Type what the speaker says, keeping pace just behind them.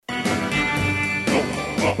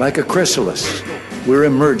Like a chrysalis, we're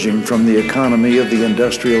emerging from the economy of the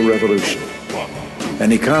Industrial Revolution,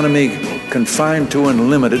 an economy confined to and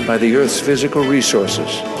limited by the Earth's physical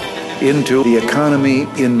resources, into the economy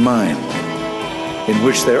in mind, in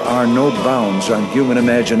which there are no bounds on human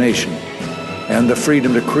imagination, and the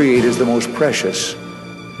freedom to create is the most precious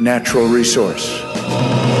natural resource.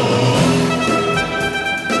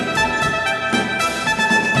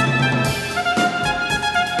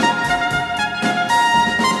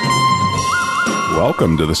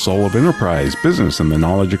 Welcome to the Soul of Enterprise, Business and the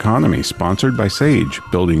Knowledge Economy, sponsored by Sage,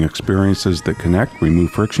 building experiences that connect,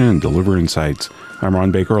 remove friction, and deliver insights. I'm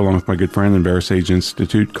Ron Baker, along with my good friend and VeraSage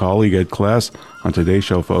Institute colleague, Ed Kless. On today's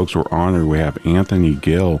show, folks, we're honored we have Anthony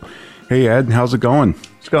Gill. Hey, Ed, how's it going?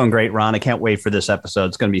 It's going great, Ron. I can't wait for this episode.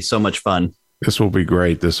 It's going to be so much fun. This will be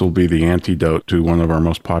great. This will be the antidote to one of our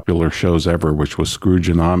most popular shows ever, which was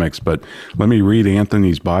Scroogenomics. But let me read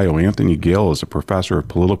Anthony's bio. Anthony Gill is a professor of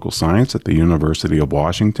political science at the University of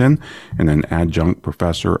Washington and an adjunct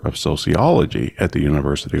professor of sociology at the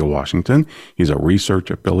University of Washington. He's a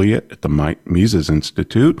research affiliate at the Mises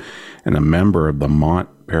Institute and a member of the Mont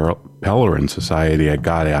Pelerin Society. I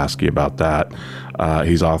got to ask you about that.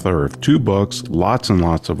 He's author of 2 books, lots and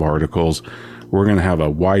lots of articles. We're going to have a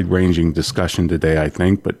wide-ranging discussion today, I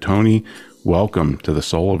think. But Tony, welcome to the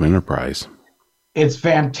Soul of Enterprise. It's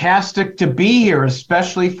fantastic to be here,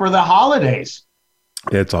 especially for the holidays.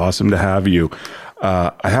 It's awesome to have you.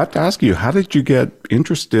 I have to ask you, how did you get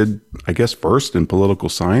interested, I guess, first in political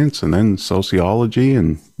science and then sociology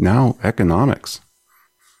and now economics?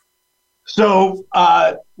 So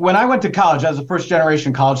when I went to college, I was a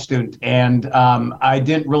first-generation college student, and I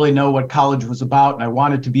didn't really know what college was about, and I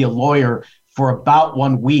wanted to be a lawyer for about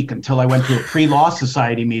 1 week until I went to a pre-law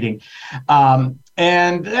society meeting. I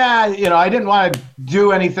didn't want to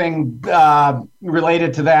do anything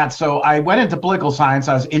related to that. So I went into political science.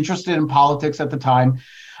 I was interested in politics at the time.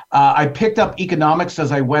 I picked up economics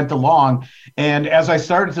as I went along. And as I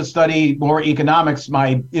started to study more economics,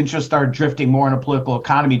 my interest started drifting more in a political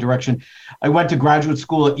economy direction. I went to graduate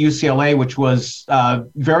school at UCLA, which was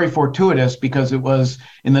very fortuitous because it was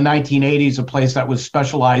in the 1980s, a place that was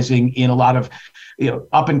specializing in a lot of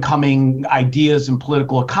up and coming ideas in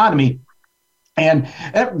political economy. And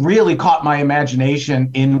that really caught my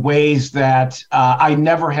imagination in ways that I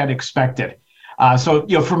never had expected. So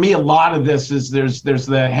for me, a lot of this is there's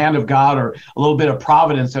the hand of God or a little bit of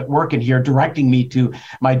providence at work in here, directing me to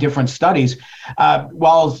my different studies.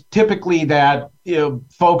 While typically that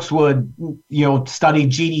folks would study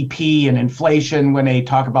GDP and inflation when they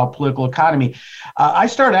talk about political economy, I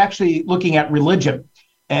started actually looking at religion.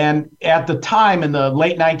 And at the time, in the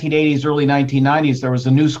late 1980s, early 1990s, there was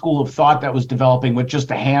a new school of thought that was developing with just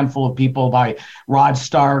a handful of people by Rod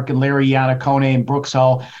Stark and Larry Iannacone and Brooks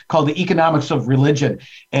Hull called the economics of religion.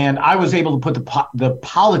 And I was able to put the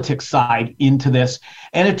politics side into this.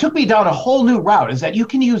 And it took me down a whole new route, is that you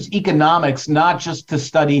can use economics not just to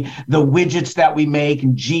study the widgets that we make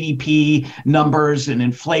and GDP numbers and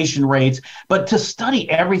inflation rates, but to study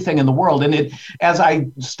everything in the world. And as I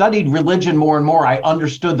studied religion more and more, I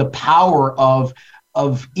understood the power of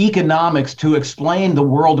economics to explain the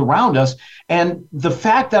world around us. And the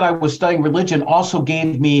fact that I was studying religion also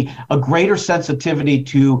gave me a greater sensitivity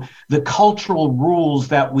to the cultural rules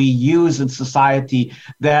that we use in society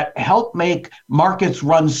that help make markets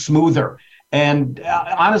run smoother. And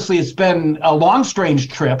honestly, it's been a long, strange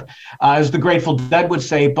trip, as the Grateful Dead would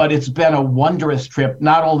say, but it's been a wondrous trip,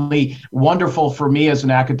 not only wonderful for me as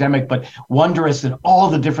an academic, but wondrous in all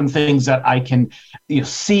the different things that I can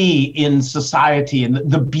see in society and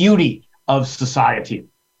the beauty of society.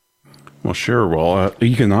 Well, sure. Well,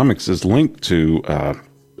 economics is linked to,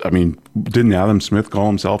 didn't Adam Smith call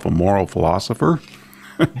himself a moral philosopher?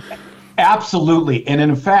 Absolutely. And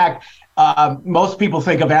in fact, most people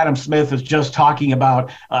think of Adam Smith as just talking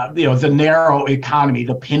about, the narrow economy,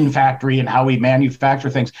 the pin factory and how we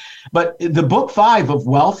manufacture things. But the book 5 of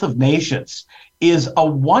Wealth of Nations is a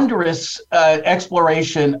wondrous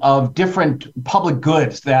exploration of different public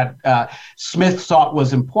goods that Smith thought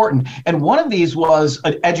was important. And one of these was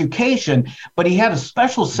education, but he had a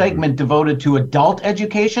special segment devoted to adult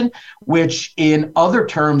education, which in other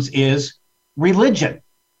terms is religion.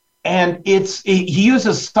 And he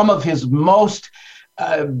uses some of his most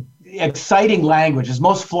exciting language, his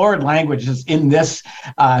most florid language is in this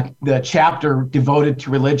the chapter devoted to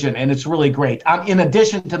religion, and it's really great. In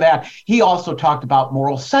addition to that, he also talked about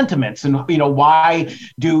moral sentiments and why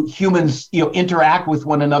do humans interact with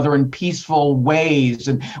one another in peaceful ways,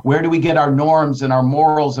 and where do we get our norms and our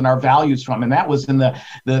morals and our values from? And that was in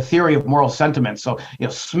the theory of moral sentiments. So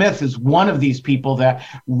Smith is one of these people that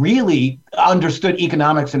really understood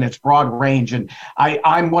economics in its broad range, and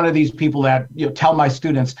I'm one of these people that tell my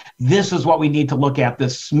students, this is what we need to look at.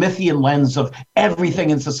 This Smithian lens of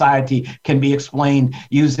everything in society can be explained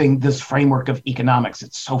using this framework of economics.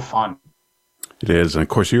 It's so fun. It is. And of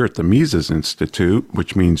course, you're at the Mises Institute,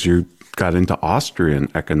 which means you got into Austrian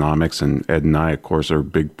economics, and Ed and I, of course, are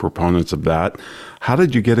big proponents of that. How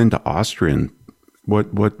did you get into Austrian?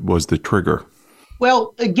 What was the trigger?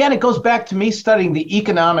 Well, again, it goes back to me studying the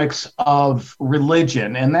economics of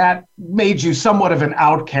religion, and that made you somewhat of an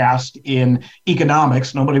outcast in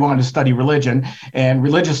economics. Nobody wanted to study religion, and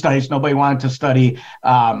religious studies, nobody wanted to study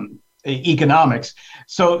economics.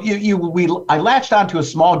 So I latched onto a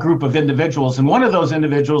small group of individuals, and one of those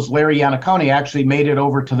individuals, Larry Iannaccone, actually made it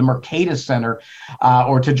over to the Mercatus Center,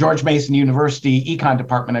 or to George Mason University Econ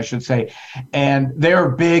Department, I should say, and they're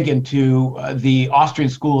big into the Austrian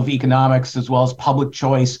School of Economics as well as public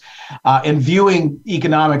choice, and viewing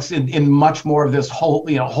economics in much more of this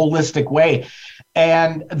holistic way.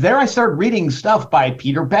 And there I started reading stuff by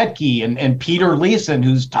Peter Boettke and Peter Leeson,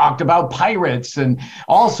 who's talked about pirates and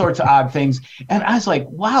all sorts of odd things. And I was like,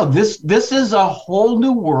 wow, this is a whole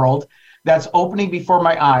new world that's opening before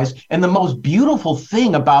my eyes. And the most beautiful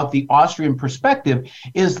thing about the Austrian perspective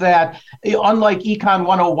is that, unlike Econ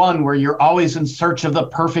 101, where you're always in search of the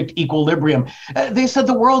perfect equilibrium, they said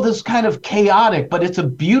the world is kind of chaotic, but it's a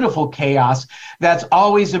beautiful chaos that's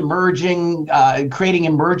always emerging, creating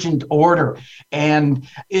emergent order. And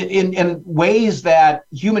in ways that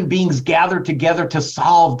human beings gather together to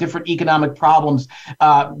solve different economic problems,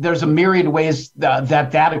 there's a myriad of ways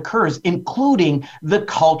that occurs, including the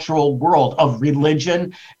cultural world of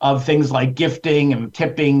religion, of things like gifting and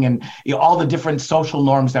tipping and all the different social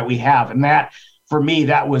norms that we have. And that, for me,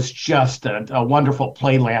 that was just a wonderful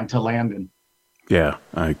playland to land in. Yeah,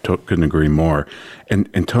 I couldn't agree more.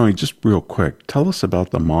 And Tony, just real quick, tell us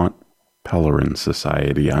about the Mont Pelerin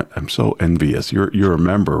Society. I'm so envious. You're a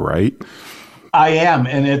member, right? I am,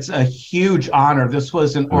 and it's a huge honor. This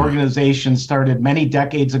was an organization started many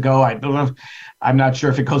decades ago. I'm not sure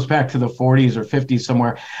if it goes back to the 40s or 50s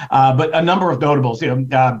somewhere, but a number of notables,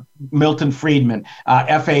 Milton Friedman,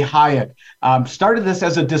 F.A. Hayek, started this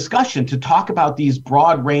as a discussion to talk about these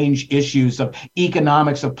broad range issues of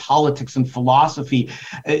economics, of politics, and philosophy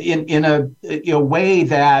in a way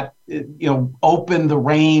that open the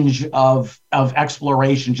range of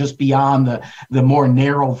exploration just beyond the more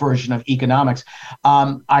narrow version of economics.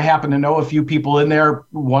 I happen to know a few people in there.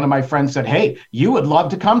 One of my friends said, hey, you would love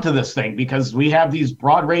to come to this thing because we have these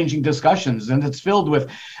broad-ranging discussions, and it's filled with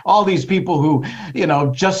all these people who,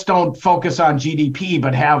 just don't focus on GDP,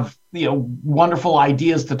 but have wonderful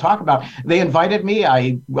ideas to talk about. They invited me.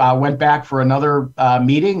 I went back for another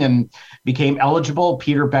meeting and became eligible.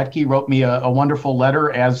 Peter Boettke wrote me a wonderful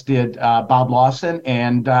letter, as did Bob Lawson,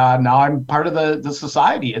 and now I'm part of the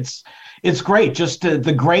society. It's great, just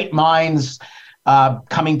the great minds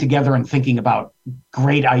coming together and thinking about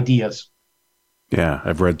great ideas. Yeah,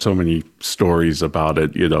 I've read so many stories about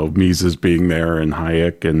it, Mises being there and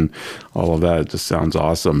Hayek and all of that. It just sounds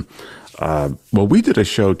awesome. Well, we did a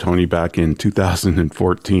show, Tony, back in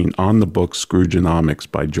 2014 on the book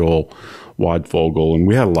Scroogenomics by Joel Waldfogel, and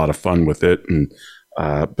we had a lot of fun with it. And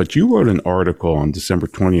but you wrote an article on December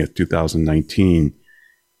 20th, 2019,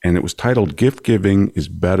 and it was titled "Gift Giving is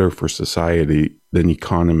Better for Society Than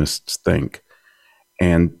Economists Think."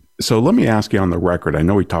 And so let me ask you on the record, I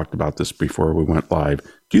know we talked about this before we went live.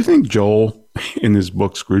 Do you think Joel, in his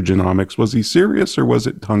book Scroogenomics, was he serious or was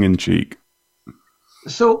it tongue-in-cheek?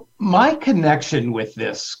 So my connection with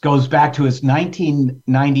this goes back to his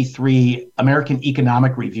 1993 American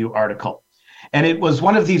Economic Review article. And it was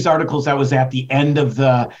one of these articles that was at the end of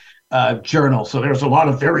the journal. So there's a lot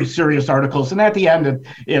of very serious articles. And at the end,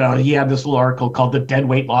 he had this little article called The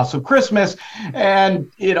Deadweight Loss of Christmas. And,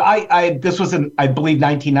 this was in, I believe,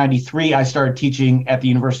 1993. I started teaching at the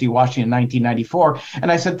University of Washington in 1994.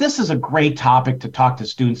 And I said, this is a great topic to talk to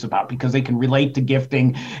students about because they can relate to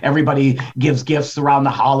gifting. Everybody gives gifts around the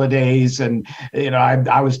holidays. And,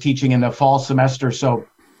 I was teaching in the fall semester. So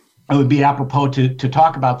it would be apropos to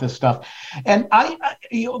talk about this stuff. And I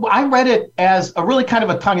read it as a really kind of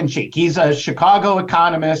a tongue-in-cheek. He's a Chicago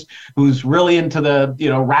economist who's really into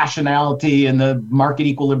the rationality and the market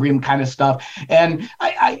equilibrium kind of stuff. And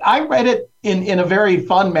I read it in a very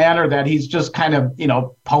fun manner, that he's just kind of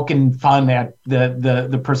poking fun at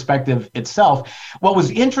the perspective itself. What was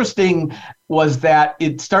interesting was that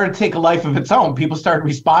it started to take a life of its own. People started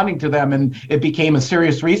responding to them, and it became a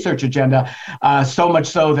serious research agenda. So much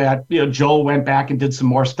so that Joel went back and did some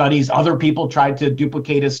more studies. Other people tried to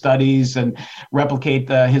duplicate his studies and replicate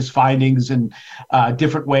his findings in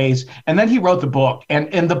different ways. And then he wrote the book,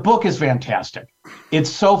 and the book is fantastic. It's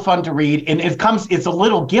so fun to read, and it's a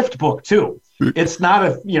little gift book too. It's not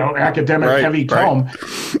a academic heavy tome.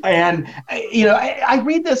 And I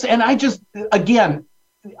read this, and I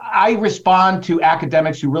respond to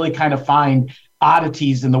academics who really kind of find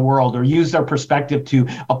oddities in the world or use their perspective to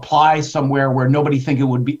apply somewhere where nobody think it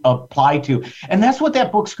would be applied to. And that's what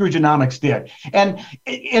that book Scroogenomics did. And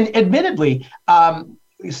admittedly,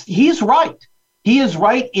 he's right. He is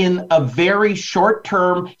right in a very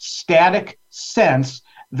short-term, static sense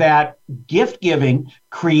that gift giving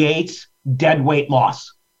creates deadweight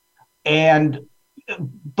loss.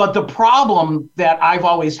 But the problem that I've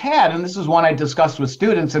always had, and this is one I discussed with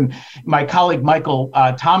students, and my colleague Michael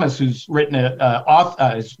Thomas, who's written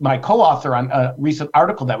is my co-author on a recent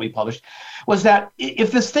article that we published, was that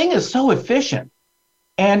if this thing is so efficient,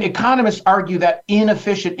 and economists argue that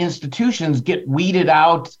inefficient institutions get weeded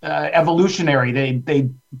out evolutionary, they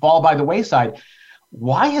fall by the wayside,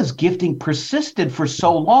 why has gifting persisted for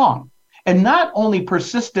so long? And not only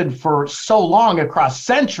persisted for so long across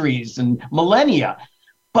centuries and millennia,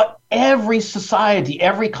 but every society,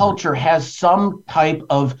 every culture has some type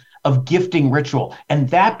of gifting ritual. And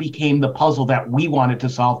that became the puzzle that we wanted to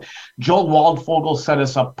solve. Joel Waldfogel set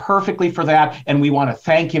us up perfectly for that. And we want to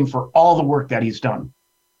thank him for all the work that he's done.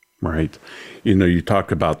 Right. You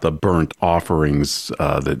talk about the burnt offerings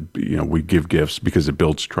that, we give gifts because it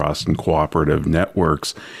builds trust and cooperative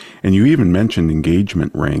networks. And you even mentioned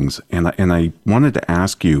engagement rings. And I wanted to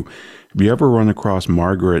ask you, have you ever run across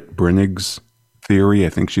Margaret Brennig's theory? I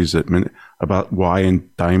think she's about why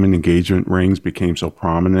diamond engagement rings became so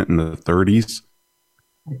prominent in the 30s.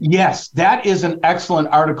 Yes, that is an excellent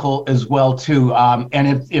article as well, too.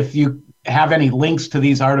 And if you have any links to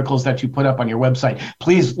these articles that you put up on your website,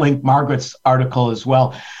 please link Margaret's article as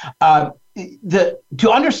well.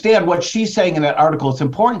 To understand what she's saying in that article, it's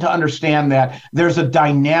important to understand that there's a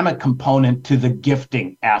dynamic component to the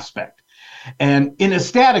gifting aspect. And in a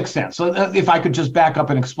static sense, so if I could just back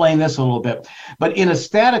up and explain this a little bit, but in a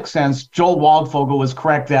static sense, Joel Waldfogel was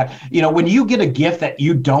correct that, when you get a gift that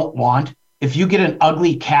you don't want, if you get an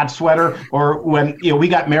ugly cat sweater, or when we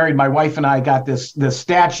got married, my wife and I got this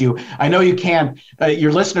statue. I know you can't,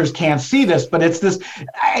 your listeners can't see this, but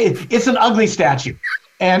it's an ugly statue.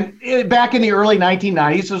 And back in the early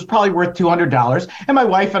 1990s, it was probably worth $200. And my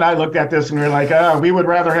wife and I looked at this and we were like, we would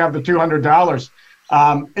rather have the $200.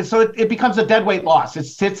 And so it becomes a deadweight loss. It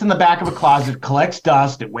sits in the back of a closet, collects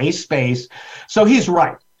dust, it wastes space. So he's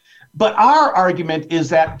right. But our argument is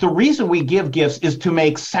that the reason we give gifts is to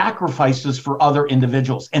make sacrifices for other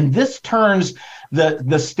individuals. And this turns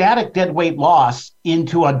the static deadweight loss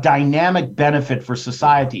into a dynamic benefit for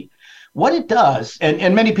society. What it does,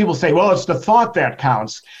 and many people say, well, it's the thought that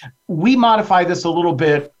counts. We modify this a little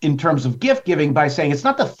bit in terms of gift giving by saying it's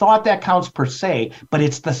not the thought that counts per se, but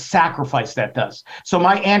it's the sacrifice that does. So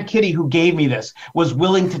my Aunt Kitty, who gave me this, was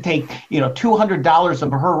willing to take $200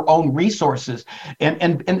 of her own resources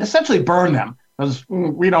and essentially burn them, because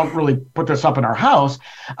we don't really put this up in our house,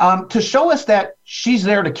 to show us that she's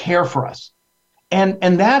there to care for us.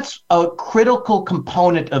 And that's a critical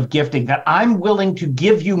component of gifting, that I'm willing to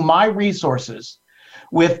give you my resources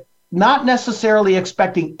with not necessarily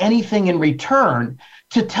expecting anything in return,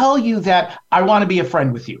 to tell you that I want to be a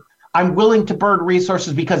friend with you. I'm willing to burn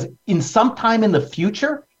resources because in some time in the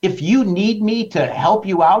future, if you need me to help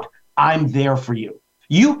you out, I'm there for you.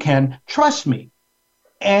 You can trust me.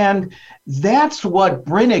 And that's what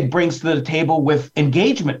Brennig brings to the table with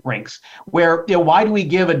engagement rings, where, why do we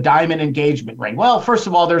give a diamond engagement ring? Well, first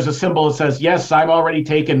of all, there's a symbol that says, yes, I'm already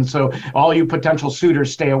taken, so all you potential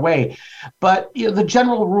suitors stay away. But the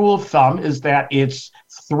general rule of thumb is that it's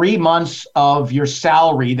 3 months of your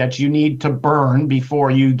salary that you need to burn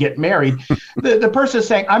before you get married. The person is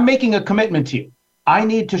saying, I'm making a commitment to you. I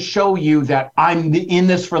need to show you that I'm in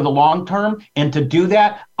this for the long term. And to do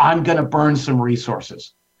that, I'm going to burn some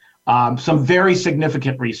resources, some very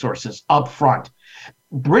significant resources up front.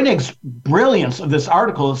 Brennig's brilliance of this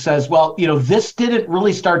article says, well, this didn't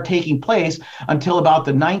really start taking place until about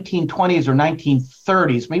the 1920s or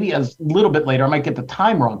 1930s, maybe a little bit later. I might get the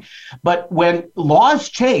time wrong. But when laws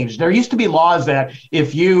changed, there used to be laws that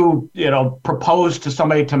if you, proposed to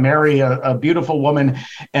somebody to marry a beautiful woman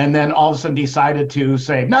and then all of a sudden decided to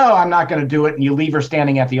say, no, I'm not going to do it, and you leave her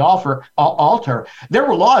standing at the altar, there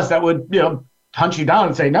were laws that would, hunt you down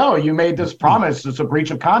and say, no, you made this promise, it's a breach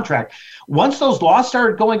of contract. Once those laws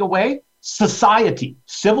started going away,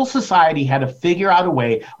 civil society had to figure out a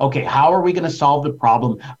way, okay, how are we going to solve the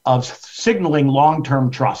problem of signaling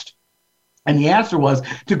long-term trust? And the answer was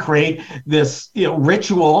to create this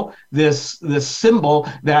ritual, this symbol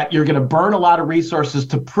that you're going to burn a lot of resources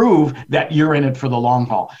to prove that you're in it for the long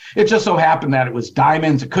haul. It just so happened that it was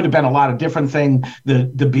diamonds. It could have been a lot of different things. The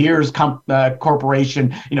De Beers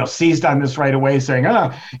Corporation, seized on this right away, saying,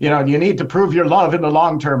 you need to prove your love in the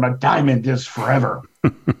long term. A diamond is forever.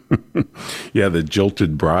 Yeah, the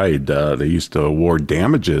jilted bride, they used to award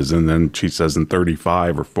damages. And then she says in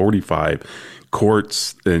 35 or 45,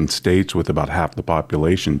 courts in states with about half the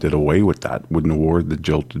population did away with that, wouldn't award the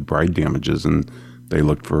jilted bride damages, and they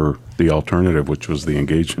looked for the alternative, which was the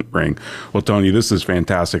engagement ring. Well, Tony, this is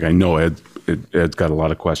fantastic. I know Ed's got a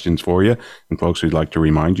lot of questions for you. And folks, we'd like to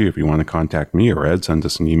remind you, if you want to contact me or Ed, send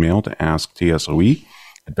us an email to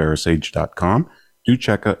asktsoe@verisage.com. Do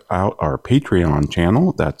check out our Patreon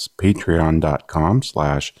channel. That's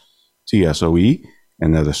patreon.com/TSOE.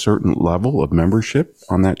 And at a certain level of membership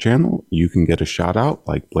on that channel, you can get a shout out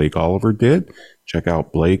like Blake Oliver did. Check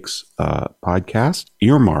out Blake's podcast,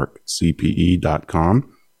 earmarkcpe.com,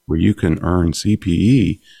 where you can earn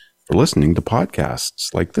CPE for listening to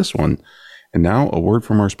podcasts like this one. And now a word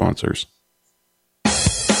from our sponsors.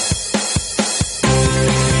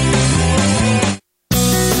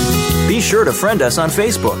 Be sure to friend us on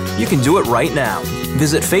Facebook. You can do it right now.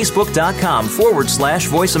 Visit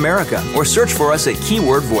facebook.com/Voice America or search for us at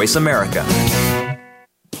keyword Voice America.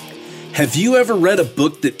 Have you ever read a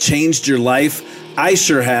book that changed your life? I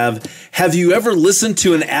sure have. Have you ever listened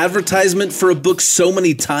to an advertisement for a book so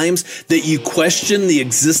many times that you question the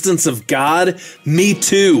existence of God? Me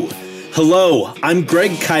too. Hello, I'm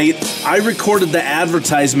Greg Kite. I recorded the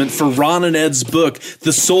advertisement for Ron and Ed's book,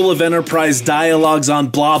 The Soul of Enterprise Dialogues on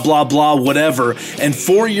blah, blah, blah, whatever. And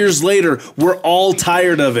 4 years later, we're all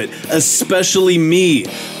tired of it, especially me.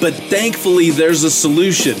 But thankfully, there's a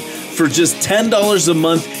solution. For just $10 a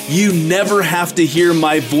month, you never have to hear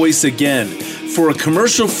my voice again. For a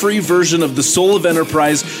commercial-free version of The Soul of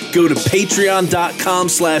Enterprise, go to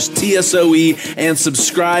patreon.com/TSOE and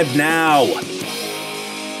subscribe now.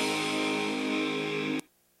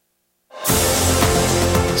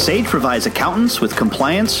 Sage provides accountants with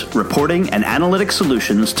compliance, reporting, and analytic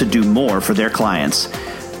solutions to do more for their clients.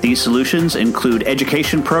 These solutions include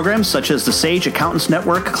education programs such as the Sage Accountants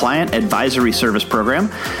Network Client Advisory Service Program.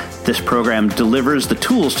 This program delivers the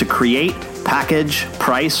tools to create, package,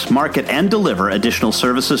 price, market, and deliver additional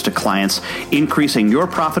services to clients, increasing your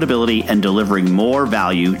profitability and delivering more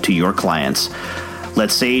value to your clients. Let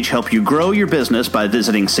Sage help you grow your business by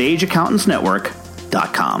visiting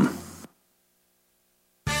sageaccountantsnetwork.com.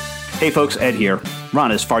 Hey folks, Ed here.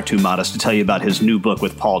 Ron is far too modest to tell you about his new book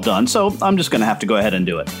with Paul Dunn, so I'm just going to have to go ahead and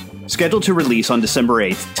do it. Scheduled to release on December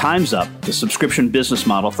 8th, Time's Up, the subscription business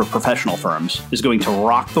model for professional firms, is going to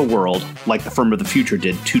rock the world like the firm of the future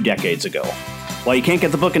did 2 decades ago. While you can't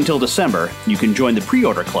get the book until December, you can join the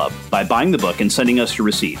pre-order club by buying the book and sending us your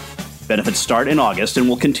receipt. Benefits start in August and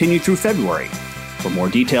will continue through February. For more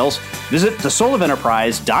details, visit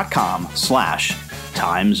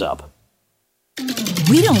thesoulofenterprise.com/Time's Up.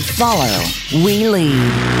 We don't follow, we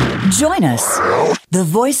lead. Join us, the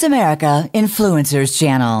Voice America Influencers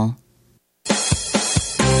Channel.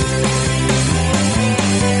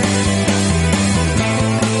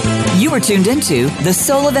 You are tuned into The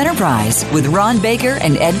Soul of Enterprise with Ron Baker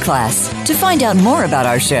and Ed Kless. To find out more about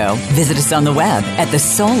our show, visit us on the web at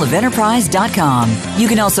thesoulofenterprise.com. You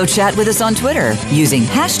can also chat with us on Twitter using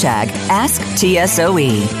hashtag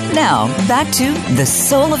AskTSOE. Now, back to The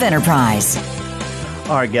Soul of Enterprise.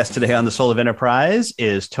 Our guest today on The Soul of Enterprise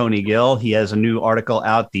is Tony Gill. He has a new article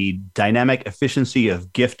out, The Dynamic Efficiency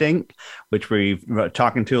of Gifting, which we've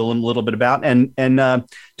talking to a little bit about. And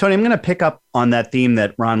Tony, I'm going to pick up on that theme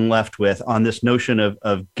that Ron left with on this notion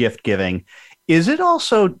of gift giving. Is it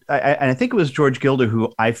also, I think it was George Gilder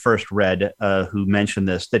who I first read, who mentioned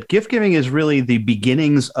this, that gift giving is really the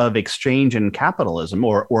beginnings of exchange and capitalism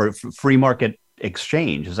or free market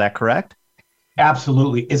exchange. Is that correct?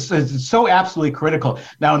 Absolutely. It's so absolutely critical.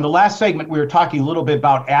 Now, in the last segment, we were talking a little bit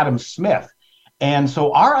about Adam Smith. And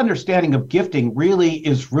so our understanding of gifting really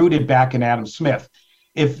is rooted back in Adam Smith.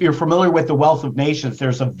 If you're familiar with The Wealth of Nations,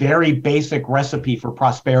 there's a very basic recipe for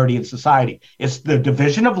prosperity in society. It's the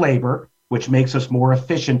division of labor, which makes us more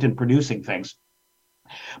efficient in producing things.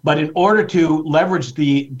 But in order to leverage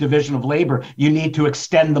the division of labor, you need to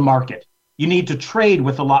extend the market. You need to trade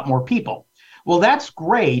with a lot more people. Well, that's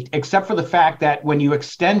great, except for the fact that when you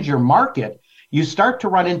extend your market, you start to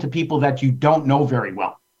run into people that you don't know very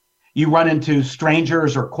well. You run into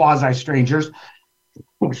strangers or quasi-strangers.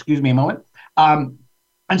 Excuse me a moment.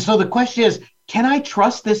 And so the question is, can I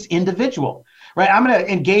trust this individual? Right? I'm going to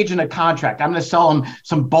engage in a contract. I'm going to sell them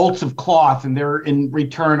some bolts of cloth, and they're in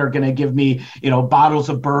return are going to give me, bottles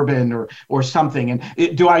of bourbon or something.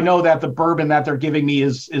 And do I know that the bourbon that they're giving me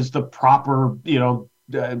is the proper,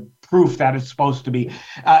 proof that it's supposed to be?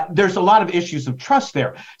 There's a lot of issues of trust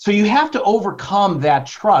there. So you have to overcome that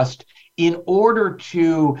trust in order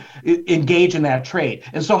to engage in that trade.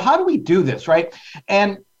 And so how do we do this, right?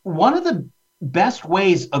 And one of the best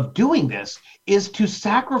ways of doing this is to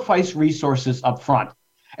sacrifice resources up front.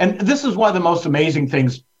 And this is one of the most amazing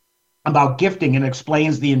things about gifting, and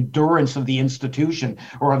explains the endurance of the institution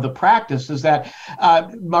or of the practice, is that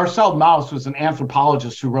Marcel Mauss was an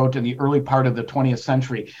anthropologist who wrote in the early part of the 20th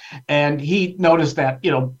century. And he noticed that,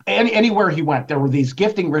 anywhere he went, there were these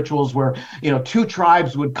gifting rituals where, two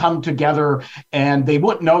tribes would come together and they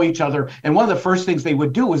wouldn't know each other. And one of the first things they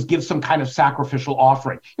would do was give some kind of sacrificial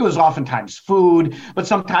offering. It was oftentimes food, but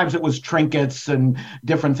sometimes it was trinkets and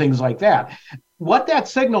different things like that. What that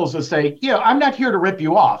signals is say, I'm not here to rip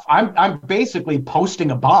you off. I'm basically posting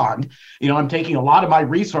a bond. I'm taking a lot of my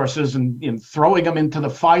resources and throwing them into the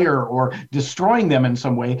fire or destroying them in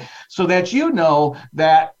some way, so that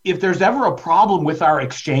that if there's ever a problem with our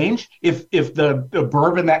exchange, if the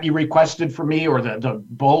bourbon that you requested for me or the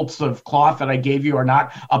bolts of cloth that I gave you are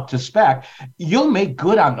not up to spec, you'll make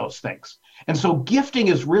good on those things. And so gifting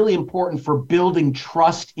is really important for building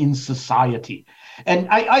trust in society. And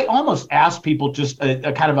I almost ask people just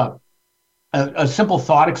a kind of a simple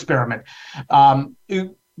thought experiment.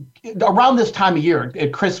 Around this time of year,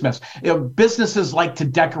 at Christmas, businesses like to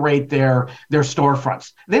decorate their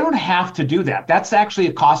storefronts. They don't have to do that. That's actually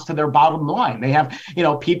a cost to their bottom line. They have,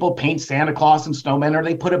 people paint Santa Claus and snowmen, or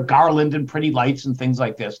they put up garland and pretty lights and things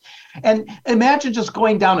like this. And imagine just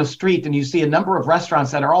going down a street and you see a number of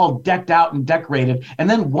restaurants that are all decked out and decorated, and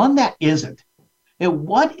then one that isn't.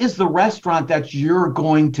 What is the restaurant that you're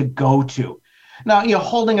going to go to? Now,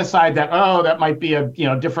 holding aside that, that might be a,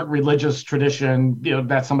 different religious tradition,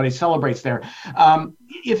 that somebody celebrates there.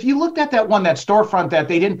 If you looked at that storefront that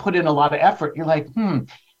they didn't put in a lot of effort, you're like,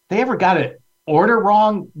 they ever got it order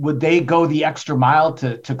wrong? Would they go the extra mile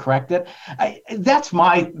to correct it? That's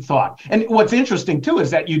my thought. And what's interesting too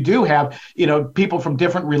is that you do have, people from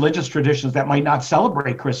different religious traditions that might not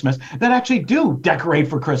celebrate Christmas that actually do decorate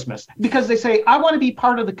for Christmas, because they say, I want to be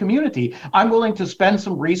part of the community. I'm willing to spend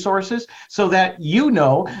some resources so that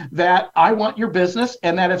that I want your business,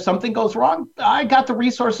 and that if something goes wrong, I got the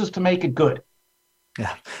resources to make it good.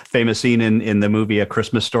 Yeah, famous scene in the movie A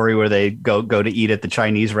Christmas Story where they go to eat at the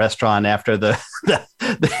Chinese restaurant after they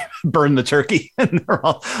burn the turkey, and they're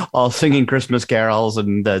all singing Christmas carols,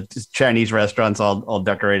 and the Chinese restaurants all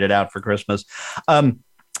decorated out for Christmas.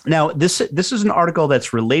 Now, this is an article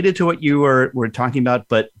that's related to what you were talking about,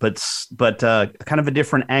 but kind of a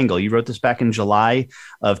different angle. You wrote this back in July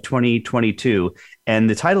of 2022, and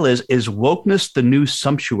the title is Wokeness the New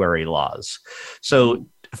Sumptuary Laws? So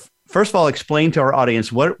first of all, explain to our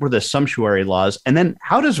audience, what were the sumptuary laws? And then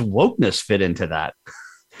how does wokeness fit into that?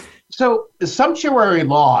 So sumptuary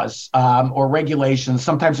laws or regulations,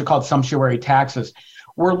 sometimes they're called sumptuary taxes,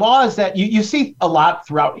 were laws that you see a lot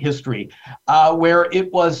throughout history where it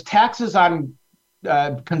was taxes on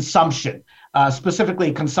consumption,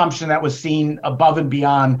 specifically consumption that was seen above and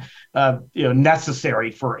beyond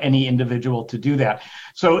necessary for any individual to do that.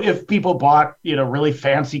 So if people bought really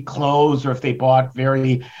fancy clothes, or if they bought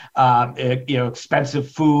very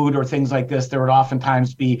expensive food or things like this, there would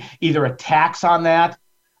oftentimes be either a tax on that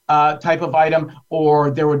type of item,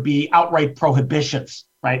 or there would be outright prohibitions.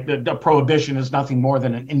 Right, the prohibition is nothing more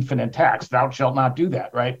than an infinite tax. Thou shalt not do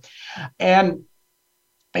that. Right, and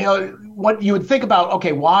what you would think about,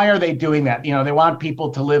 okay, why are they doing that? They want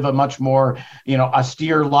people to live a much more,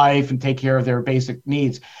 austere life and take care of their basic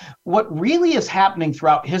needs. What really is happening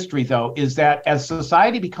throughout history, though, is that as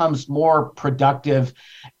society becomes more productive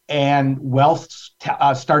and wealth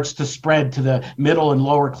starts to spread to the middle and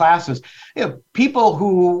lower classes, people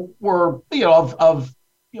who were, of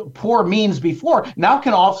poor means before now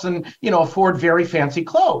can often, afford very fancy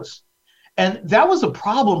clothes. And that was a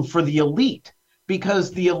problem for the elite.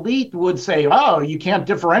 because the elite would say, oh, you can't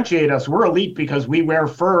differentiate us. We're elite because we wear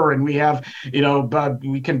fur and we have,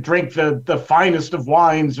 we can drink the finest of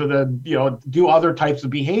wines or do other types of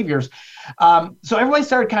behaviors. So everybody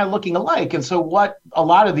started kind of looking alike. And so what a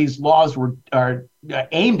lot of these laws are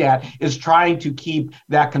aimed at is trying to keep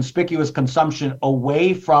that conspicuous consumption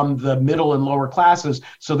away from the middle and lower classes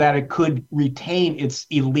so that it could retain its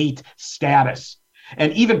elite status.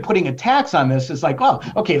 And even putting a tax on this is like, well,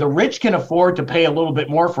 okay, the rich can afford to pay a little bit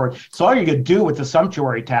more for it. So all you're going to do with the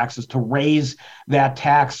sumptuary tax is to raise that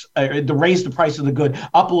tax, to raise the price of the good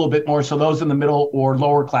up a little bit more so those in the middle or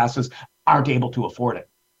lower classes aren't able to afford it.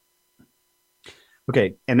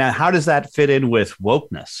 Okay, and now how does that fit in with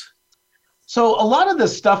wokeness? So a lot of the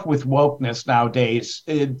stuff with wokeness nowadays,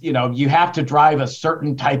 you have to drive a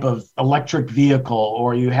certain type of electric vehicle,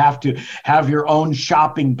 or you have to have your own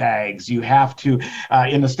shopping bags. You have to,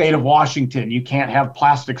 in the state of Washington, you can't have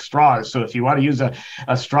plastic straws. So if you want to use a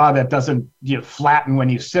straw that doesn't flatten when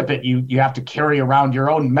you sip it, you have to carry around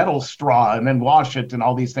your own metal straw and then wash it and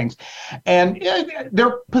all these things. And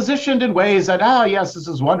they're positioned in ways that, yes, this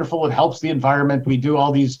is wonderful. It helps the environment. We do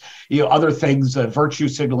all these other things, virtue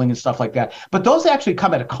signaling and stuff like that. But those actually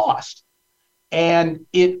come at a cost. And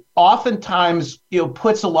it oftentimes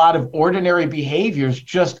puts a lot of ordinary behaviors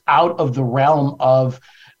just out of the realm of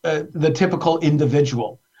the typical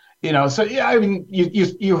individual. So I mean,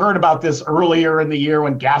 you heard about this earlier in the year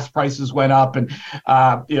when gas prices went up, and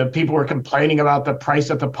people were complaining about the price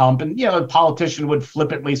at the pump, and a politician would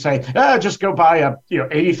flippantly say, just go buy a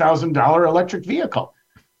 $80,000 electric vehicle.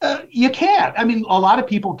 You can't. I mean, a lot of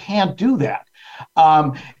people can't do that.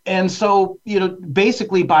 And so,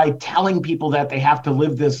 basically by telling people that they have to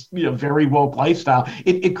live this, very woke lifestyle,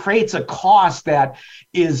 it creates a cost that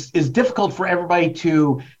is difficult for everybody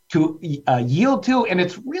to yield to. And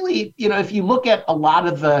it's really, if you look at a lot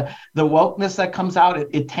of the wokeness that comes out,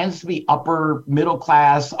 it tends to be upper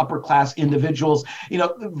class individuals,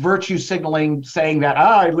 virtue signaling, saying that,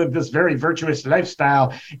 I live this very virtuous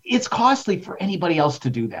lifestyle. It's costly for anybody else to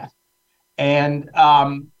do that. And,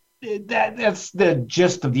 that's the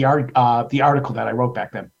gist of the article that I wrote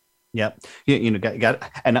back then. Yep.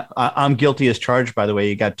 And I'm guilty as charged, by the way.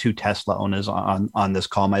 You got 2 Tesla owners on this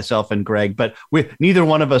call, myself and Greg, but neither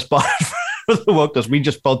one of us bought it for the wokeness. We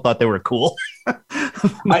just both thought they were cool.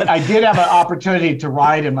 I did have an opportunity to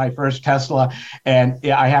ride in my first Tesla, and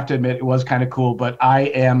I have to admit it was kind of cool, but I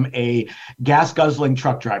am a gas guzzling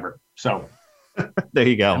truck driver. So there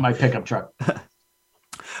you go. In my pickup truck.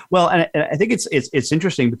 Well, and I think it's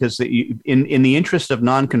interesting because in the interest of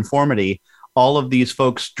nonconformity, all of these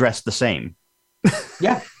folks dress the same.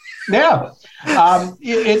 Yeah.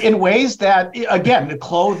 In ways that, again, the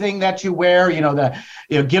clothing that you wear,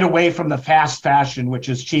 get away from the fast fashion, which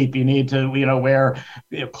is cheap. You need to, wear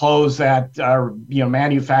clothes that are,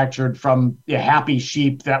 manufactured from happy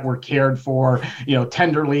sheep that were cared for,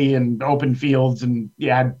 tenderly in open fields, and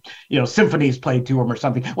symphonies played to them or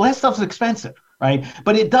something. Well, that stuff's expensive. Right.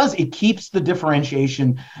 But it keeps the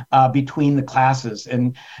differentiation between the classes.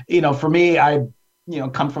 And, for me, I,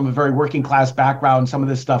 come from a very working class background. Some of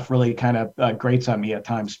this stuff really kind of grates on me at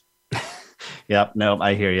times. Yep. No,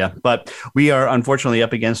 I hear you. But we are unfortunately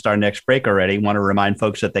up against our next break already. Want to remind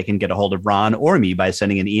folks that they can get a hold of Ron or me by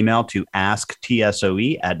sending an email to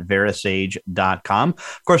asktsoe@verisage.com.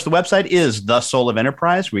 Of course, the website is The Soul of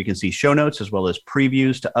Enterprise, where you can see show notes as well as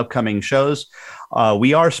previews to upcoming shows.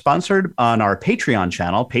 We are sponsored on our Patreon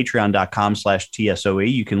channel,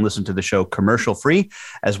 patreon.com/TSOE. You can listen to the show commercial free,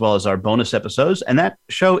 as well as our bonus episodes. And that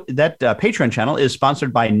Patreon channel is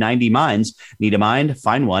sponsored by 90 Minds. Need a mind?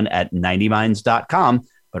 Find one at 90minds.com.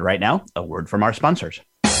 But right now, a word from our sponsors.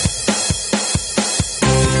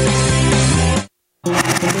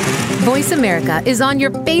 Voice America is on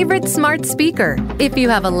your favorite smart speaker. If you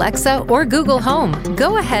have Alexa or Google Home,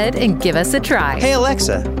 go ahead and give us a try. Hey,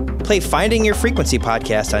 Alexa, play Finding Your Frequency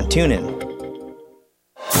podcast on TuneIn.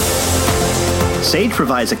 Sage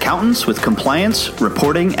provides accountants with compliance,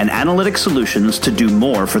 reporting, and analytic solutions to do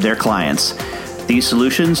more for their clients. These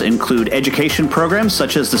solutions include education programs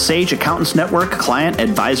such as the Sage Accountants Network Client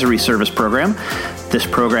Advisory Service Program. This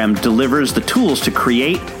program delivers the tools to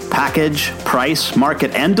create, package, price,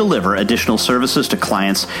 market, and deliver additional services to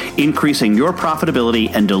clients, increasing your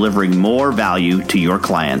profitability and delivering more value to your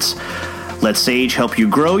clients. Let Sage help you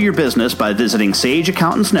grow your business by visiting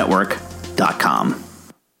sageaccountantsnetwork.com.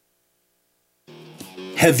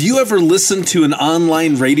 Have you ever listened to an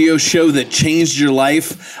online radio show that changed your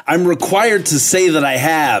life? I'm required to say that I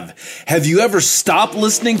have. Have you ever stopped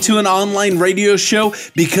listening to an online radio show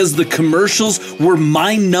because the commercials were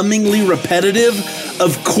mind-numbingly repetitive?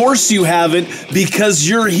 Of course you haven't, because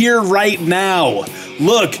you're here right now.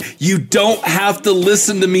 Look, you don't have to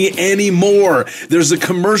listen to me anymore. There's a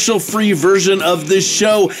commercial-free version of this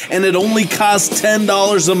show, and it only costs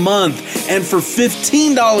 $10 a month. And for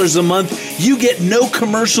 $15 a month, you get no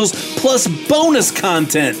commercials plus bonus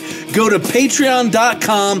content. Go to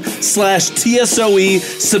patreon.com/TSOE,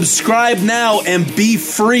 subscribe now, and be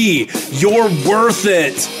free. You're worth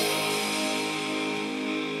it.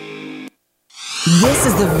 This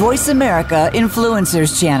is the Voice America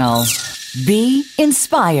Influencers Channel. Be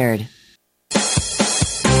inspired.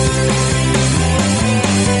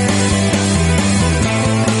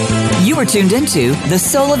 You are tuned into The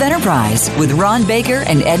Soul of Enterprise with Ron Baker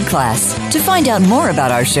and Ed Kless. To find out more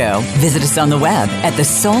about our show, visit us on the web at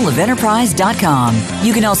thesoulofenterprise.com.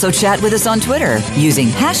 You can also chat with us on Twitter using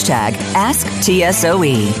hashtag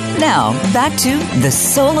AskTSOE. Now, back to The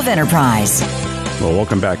Soul of Enterprise. Well,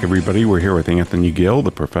 welcome back, everybody. We're here with Anthony Gill,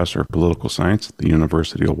 the professor of political science at the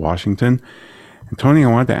University of Washington. And Tony, I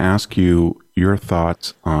wanted to ask you your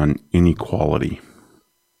thoughts on inequality.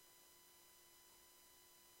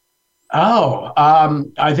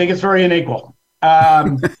 I think it's very unequal.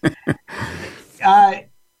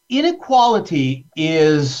 Inequality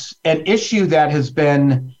is an issue that has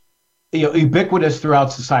been ubiquitous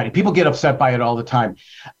throughout society. People get upset by it all the time.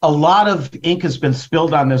 A lot of ink has been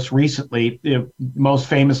spilled on this recently, most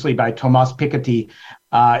famously by Thomas Piketty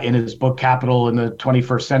in his book Capital in the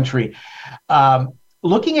 21st Century,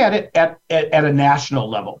 looking at it at a national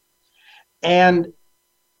level. And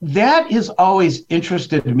that has always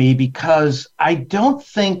interested me because I don't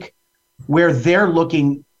think where they're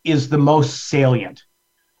looking is the most salient.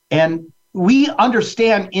 And we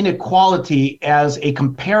understand inequality as a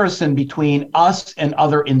comparison between us and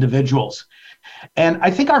other individuals. And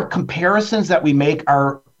I think our comparisons that we make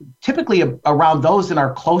are typically around those in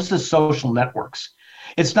our closest social networks.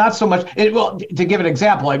 It's not so much, to give an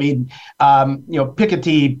example, I mean,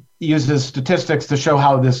 Piketty uses statistics to show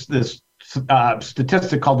how this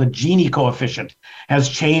statistic called the Gini coefficient has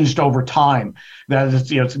changed over time. That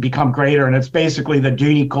it's become greater, and it's basically the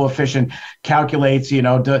Gini coefficient calculates,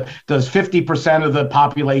 does 50% of the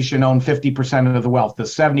population own 50% of the wealth?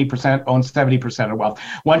 Does 70% own 70% of wealth?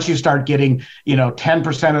 Once you start getting,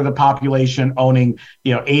 10% of the population owning,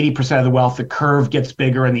 80% of the wealth, the curve gets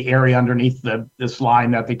bigger, and the area underneath this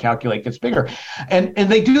line that they calculate gets bigger, and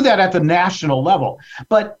they do that at the national level,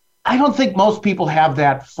 but I don't think most people have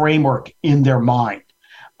that framework in their mind.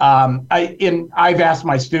 I've asked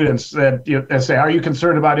my students that they say, "Are you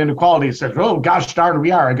concerned about inequality?" They say, "Oh gosh darn, we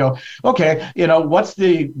are." I go, "Okay, what's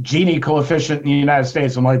the Gini coefficient in the United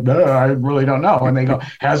States?" I'm like, "I really don't know." And they go,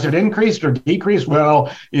 "Has it increased or decreased?" "Well,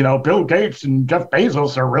 Bill Gates and Jeff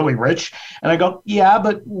Bezos are really rich." And I go, "Yeah,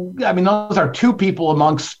 but I mean, those are two people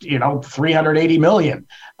amongst 380 million.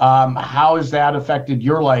 How has that affected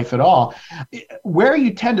your life at all?" Where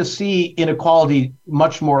you tend to see inequality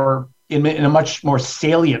much more in a much more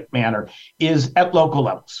salient manner is at local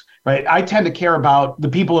levels, right? I tend to care about the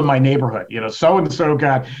people in my neighborhood. So-and-so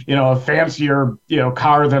got, a fancier,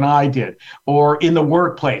 car than I did, or in the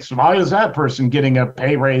workplace. Why is that person getting a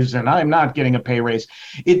pay raise and I'm not getting a pay raise?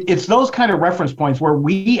 It's those kind of reference points where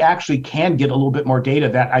we actually can get a little bit more data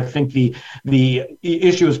that I think the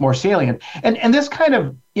issue is more salient. And this kind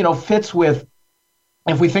of, fits with,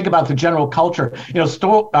 if we think about the general culture,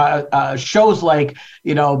 shows like,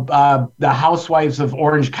 the Housewives of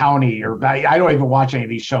Orange County, or I don't even watch any of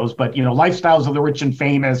these shows, but, Lifestyles of the Rich and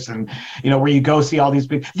Famous, and, where you go see all these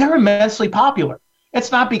people, they're immensely popular.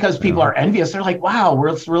 It's not because people are envious. They're like, wow,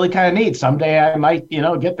 it's really kind of neat. Someday I might,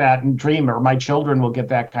 get that and dream, or my children will get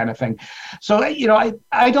that kind of thing. So,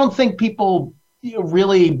 I don't think people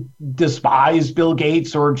really despise Bill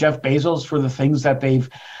Gates or Jeff Bezos for the things that they've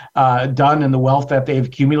done and the wealth that they've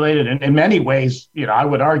accumulated. And in many ways, I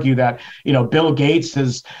would argue that, Bill Gates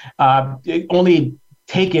has only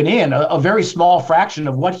taken in a very small fraction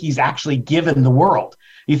of what he's actually given the world.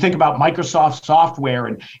 You think about Microsoft software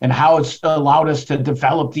and how it's allowed us to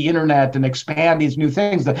develop the internet and expand these new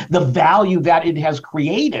things, the value that it has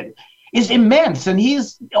created is immense, and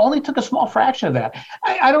he's only took a small fraction of that.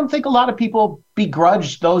 I don't think a lot of people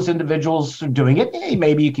begrudge those individuals doing it. Hey,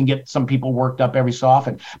 maybe you can get some people worked up every so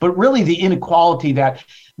often, but really the inequality that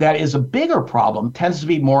is a bigger problem tends to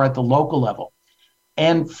be more at the local level.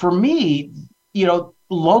 And for me,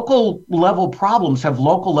 local level problems have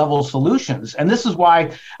local level solutions. And this is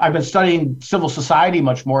why I've been studying civil society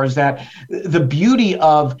much more, is that the beauty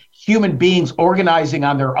of human beings organizing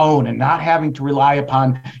on their own and not having to rely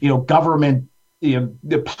upon, government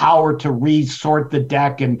the power to resort the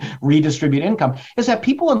deck and redistribute income, is that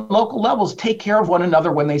people in local levels take care of one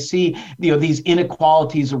another when they see these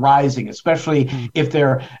inequalities arising, especially if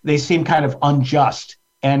they seem kind of unjust.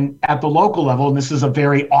 And at the local level, and this is a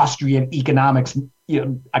very Austrian economics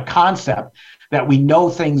a concept, that we know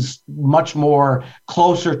things much more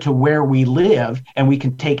closer to where we live, and we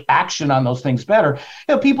can take action on those things better.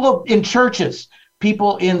 People in churches,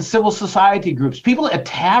 people in civil society groups, people at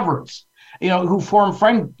taverns, who form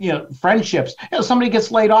friendships. Somebody gets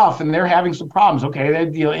laid off and they're having some problems. Okay,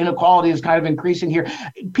 inequality is kind of increasing here.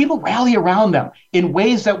 People rally around them in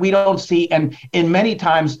ways that we don't see, and in many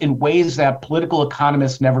times in ways that political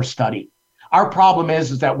economists never study. Our problem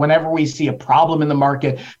is that whenever we see a problem in the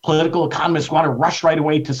market, political economists want to rush right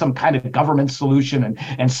away to some kind of government solution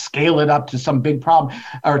and scale it up to some big problem,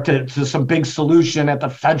 or to some big solution at the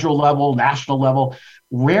federal level, national level.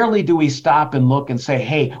 Rarely do we stop and look and say,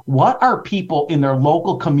 hey, what are people in their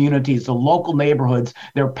local communities, the local neighborhoods,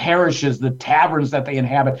 their parishes, the taverns that they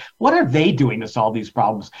inhabit, what are they doing to solve these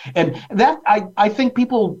problems? And that, I think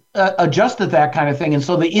people adjust to that kind of thing. And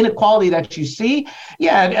so the inequality that you see,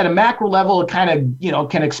 at a macro level, it kind of,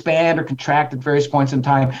 can expand or contract at various points in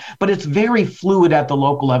time, but it's very fluid at the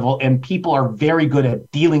local level, and people are very good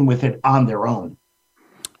at dealing with it on their own.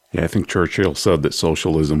 Yeah, I think Churchill said that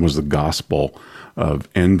socialism was the gospel of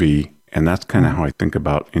envy, and that's kind of how I think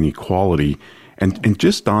about inequality. And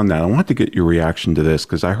just on that, I want to get your reaction to this,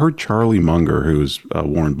 because I heard Charlie Munger, who's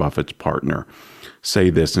Warren Buffett's partner, say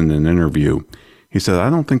this in an interview. He said, I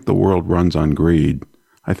don't think the world runs on greed.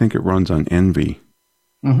 I think it runs on envy.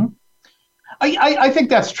 Mm-hmm. I think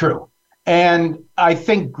that's true. And I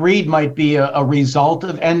think greed might be a result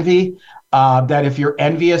of envy. That if you're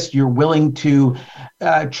envious, you're willing to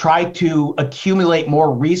try to accumulate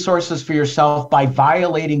more resources for yourself by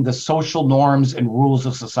violating the social norms and rules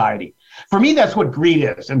of society. For me, that's what greed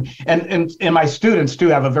is. And my students, too,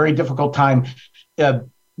 have a very difficult time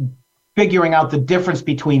figuring out the difference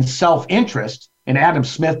between self-interest. And Adam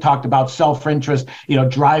Smith talked about self-interest,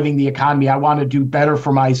 driving the economy. I want to do better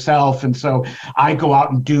for myself. And so I go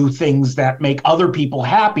out and do things that make other people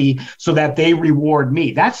happy so that they reward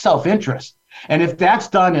me. That's self-interest. And if that's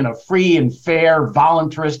done in a free and fair,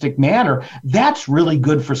 voluntaristic manner, that's really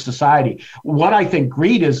good for society. What I think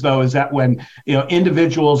greed is, though, is that when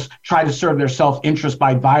individuals try to serve their self-interest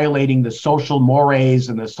by violating the social mores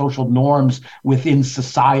and the social norms within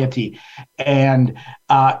society. And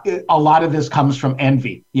a lot of this comes from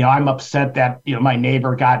envy. I'm upset that my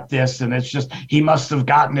neighbor got this, and it's just he must have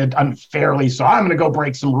gotten it unfairly, so I'm going to go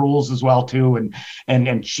break some rules as well too,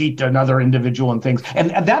 and cheat another individual and things.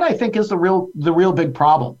 And that, I think, is the real big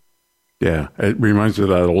problem. Yeah, it reminds me of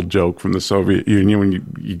that old joke from the Soviet Union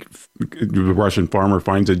when the Russian farmer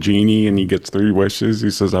finds a genie and he gets 3 wishes.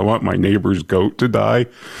 He says, I want my neighbor's goat to die.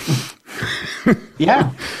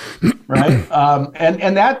 Yeah, right.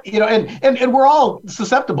 And that, and we're all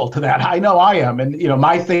susceptible to that. I know I am. And,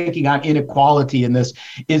 my thinking on inequality in this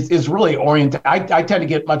is really oriented. I tend to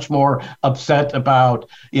get much more upset about,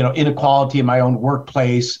 inequality in my own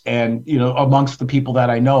workplace and, amongst the people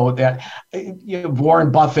that I know, that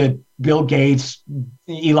Warren Buffett, Bill Gates,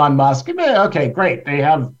 Elon Musk, okay, great. They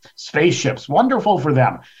have spaceships. Wonderful for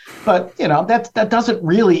them. But, that doesn't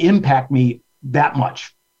really impact me that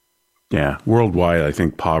much. Yeah. Worldwide, I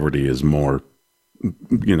think poverty is more,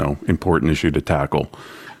 important issue to tackle.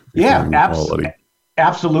 Yeah,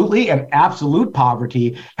 absolutely. And absolute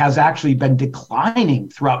poverty has actually been declining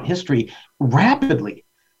throughout history rapidly.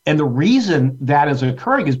 And the reason that is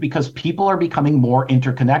occurring is because people are becoming more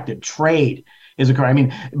interconnected. Trade is occurring. I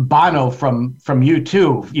mean, Bono from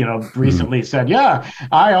U2, recently said, yeah,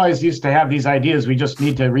 I always used to have these ideas. We just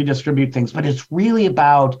need to redistribute things. But it's really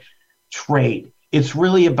about trade. It's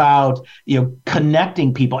really about,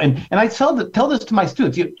 connecting people. And I tell this to my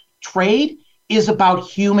students, trade is about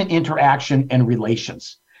human interaction and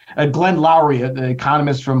relations. Glenn Lowry, the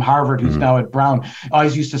economist from Harvard, who's now at Brown,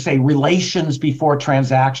 always used to say relations before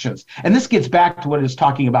transactions. And this gets back to what it's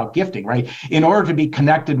talking about gifting, right? In order to be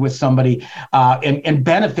connected with somebody and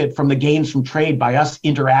benefit from the gains from trade by us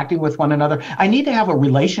interacting with one another, I need to have a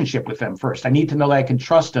relationship with them first. I need to know that I can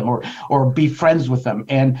trust them or be friends with them.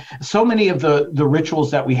 And so many of the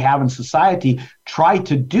rituals that we have in society try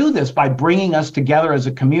to do this by bringing us together as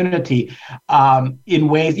a community in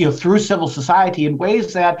ways, through civil society, in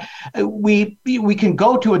ways that we can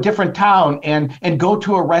go to a different town and go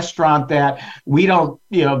to a restaurant that we don't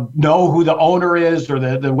know who the owner is or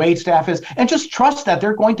the wait staff is, and just trust that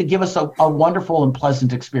they're going to give us a wonderful and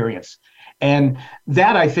pleasant experience. And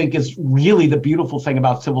that, I think, is really the beautiful thing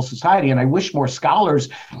about civil society. And I wish more scholars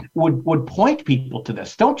would point people to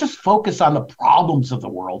this. Don't just focus on the problems of the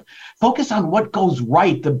world. Focus on what goes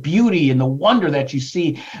right, the beauty and the wonder that you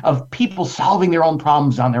see of people solving their own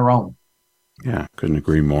problems on their own. Yeah, couldn't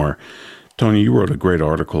agree more. Tony, you wrote a great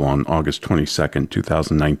article on August 22nd,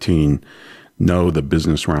 2019. No, the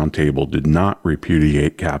Business Roundtable did not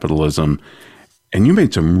repudiate capitalism. And you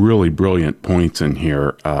made some really brilliant points in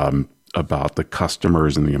here about the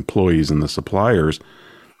customers and the employees and the suppliers.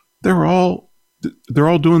 They're all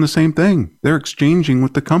doing the same thing. They're exchanging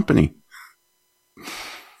with the company.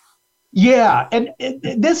 Yeah, and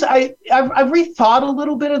I've rethought a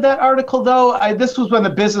little bit of that article, though. This was when the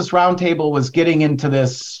Business Roundtable was getting into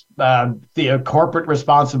this the corporate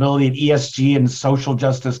responsibility and ESG and social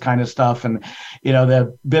justice kind of stuff, and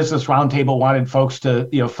the Business Roundtable wanted folks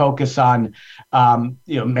to focus on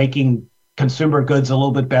making consumer goods a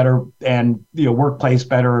little bit better and workplace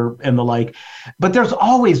better and the like. But there's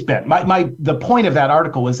always been the point of that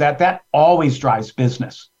article was that always drives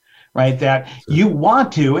business. Right, that you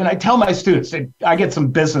want to, and I tell my students, I get some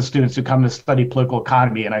business students who come to study political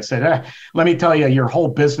economy, and I said, let me tell you your whole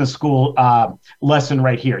business school lesson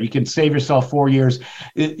right here. You can save yourself 4 years.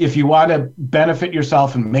 If you want to benefit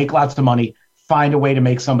yourself and make lots of money, find a way to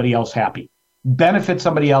make somebody else happy. Benefit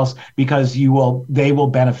somebody else because they will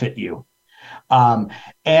benefit you.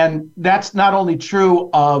 And that's not only true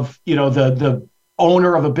of the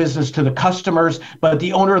owner of a business to the customers, but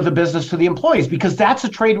the owner of the business to the employees, because that's a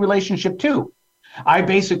trade relationship too. I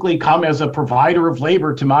basically come as a provider of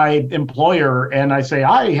labor to my employer, and I say,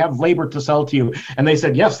 I have labor to sell to you. And they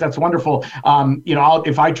said, yes, that's wonderful.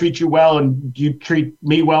 If I treat you well and you treat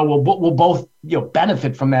me well, we'll both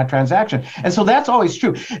benefit from that transaction. And so that's always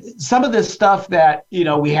true. Some of this stuff that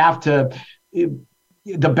we have to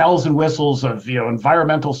the bells and whistles of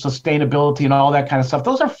environmental sustainability and all that kind of stuff.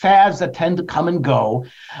 Those are fads that tend to come and go.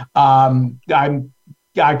 I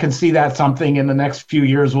can see that something in the next few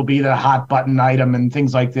years will be the hot button item and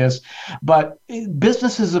things like this. But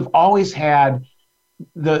businesses have always had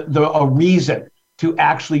a reason to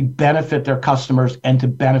actually benefit their customers and to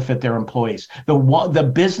benefit their employees.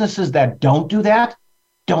 The businesses that don't do that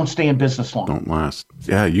don't stay in business long. Don't last.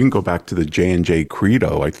 Yeah, you can go back to the J&J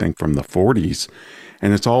credo, I think, from the 40s.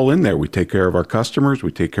 And it's all in there. We take care of our customers.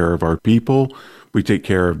 We take care of our people. We take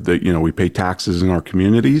care of we pay taxes in our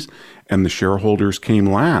communities. And the shareholders came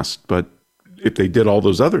last. But if they did all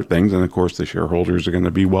those other things, then of course the shareholders are going to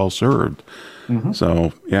be well served. Mm-hmm.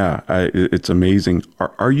 So, yeah, it's amazing.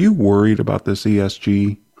 Are you worried about this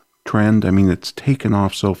ESG trend? I mean, it's taken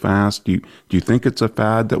off so fast. Do you think it's a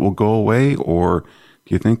fad that will go away? Or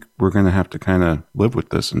do you think we're going to have to kind of live with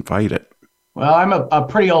this and fight it? Well, I'm a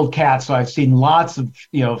pretty old cat, so I've seen lots of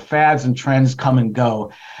fads and trends come and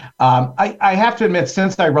go. I have to admit,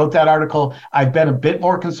 since I wrote that article, I've been a bit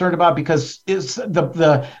more concerned about because it's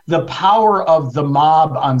the power of the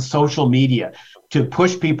mob on social media to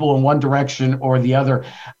push people in one direction or the other.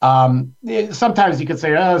 Sometimes you could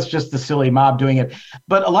say, oh, it's just the silly mob doing it,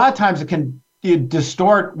 but a lot of times it can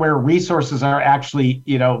distort where resources are actually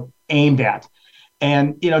aimed at.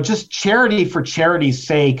 And, just charity for charity's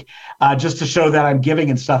sake, just to show that I'm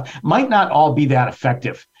giving and stuff, might not all be that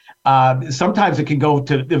effective. Sometimes it can go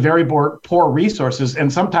to the very poor resources.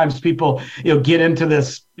 And sometimes people, get into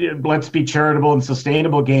this, let's be charitable and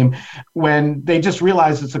sustainable game when they just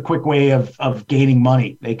realize it's a quick way of gaining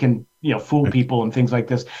money. They can, fool people and things like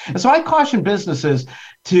this. And so I caution businesses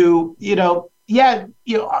to,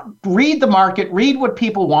 read the market, read what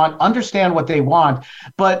people want, understand what they want,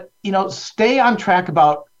 but stay on track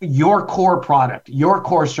about your core product, your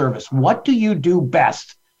core service. What do you do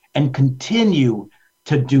best? And continue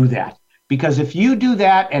to do that. Because if you do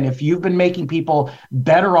that, and if you've been making people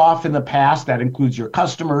better off in the past, that includes your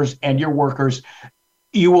customers and your workers,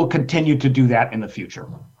 you will continue to do that in the future.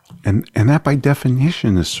 And that by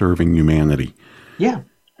definition is serving humanity. Yeah.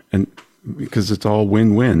 And because it's all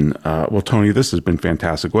win-win. Well, Tony, this has been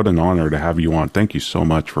fantastic. What an honor to have you on. Thank you so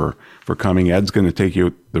much for coming. Ed's going to take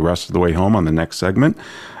you the rest of the way home on the next segment.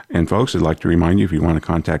 And folks, I'd like to remind you, if you want to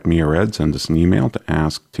contact me or Ed, send us an email to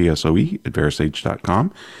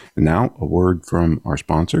asktsoe@verisage.com. And now a word from our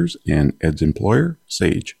sponsors and Ed's employer,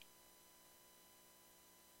 Sage.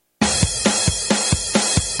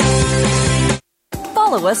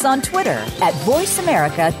 Follow us on Twitter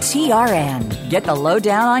 @VoiceAmericaTRN. Get the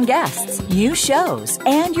lowdown on guests, new shows,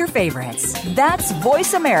 and your favorites. That's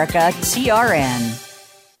VoiceAmericaTRN.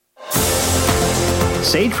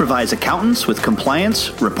 Sage provides accountants with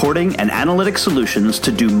compliance, reporting, and analytic solutions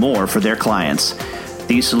to do more for their clients.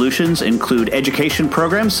 These solutions include education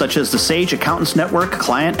programs such as the Sage Accountants Network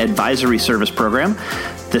Client Advisory Service Program.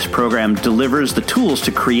 This program delivers the tools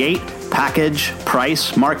to create, package,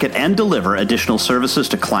 price, market, and deliver additional services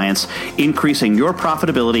to clients, increasing your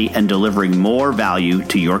profitability and delivering more value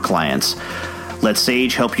to your clients. Let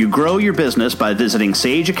Sage help you grow your business by visiting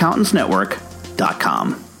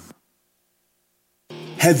sageaccountantsnetwork.com.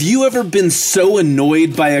 Have you ever been so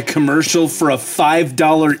annoyed by a commercial for a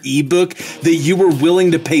 $5 ebook that you were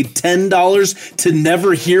willing to pay $10 to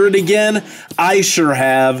never hear it again? I sure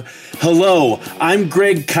have. Hello, I'm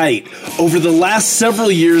Greg Kite. Over the last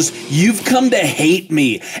several years, you've come to hate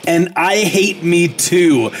me, and I hate me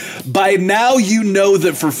too. By now, you know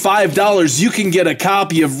that for $5, you can get a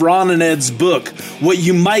copy of Ron and Ed's book. What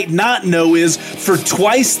you might not know is for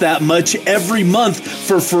twice that much every month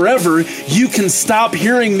for forever, you can stop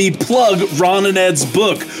hearing me plug Ron and Ed's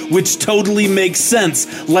book, which totally makes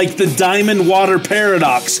sense, like the Diamond Water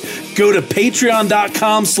Paradox. Go to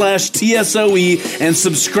patreon.com/TSOE and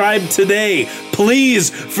subscribe today. Please,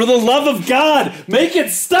 for the love of God, make it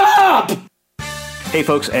stop! Hey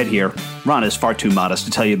folks, Ed here. Ron is far too modest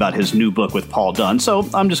to tell you about his new book with Paul Dunn, so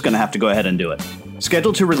I'm just going to have to go ahead and do it.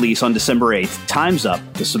 Scheduled to release on December 8th, Time's Up,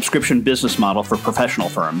 the subscription business model for professional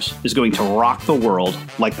firms, is going to rock the world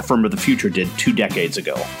like the firm of the future did 2 decades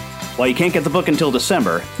ago. While you can't get the book until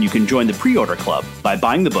December, you can join the pre-order club by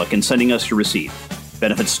buying the book and sending us your receipt.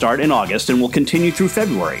 Benefits start in August and will continue through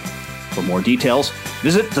February. For more details,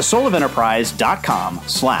 visit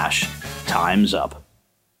thesoulofenterprise.com/Time's Up.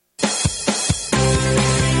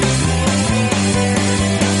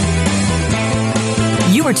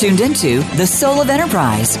 You are tuned into The Soul of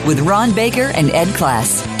Enterprise with Ron Baker and Ed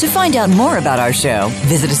Kless. To find out more about our show,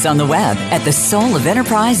 visit us on the web at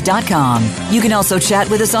thesoulofenterprise.com. You can also chat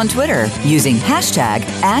with us on Twitter using hashtag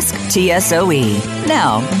AskTSOE.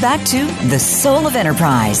 Now, back to The Soul of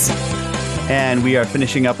Enterprise. And we are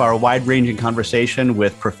finishing up our wide-ranging conversation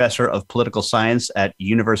with Professor of Political Science at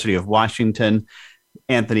University of Washington,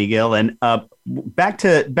 Anthony Gill. And back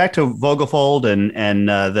to Vogelfold and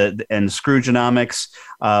Scroogenomics.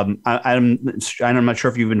 I'm not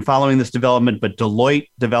sure if you've been following this development, but Deloitte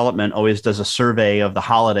Development always does a survey of the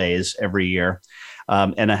holidays every year.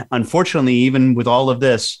 And unfortunately, even with all of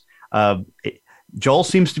this, Joel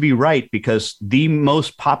seems to be right, because the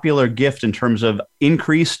most popular gift in terms of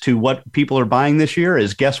increase to what people are buying this year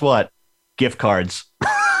is, guess what? Gift cards.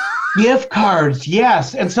 Gift cards,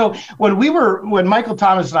 yes. And so when Michael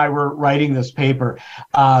Thomas and I were writing this paper,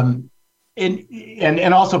 and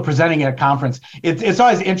also presenting at a conference, it's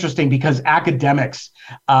always interesting because academics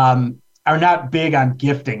are not big on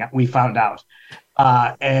gifting, we found out.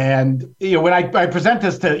 And when I present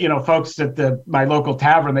this to folks at my local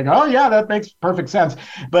tavern, they go, "Oh yeah, that makes perfect sense."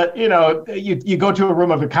 But you go to a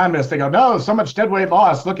room of economists, they go, "No, so much deadweight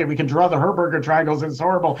loss. Look, we can draw the Herberger triangles. It's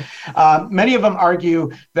horrible." Many of them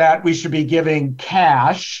argue that we should be giving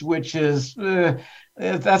cash, which is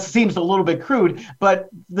that seems a little bit crude. But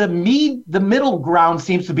the middle ground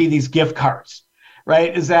seems to be these gift cards.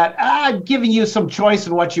 Right? Is that I'm giving you some choice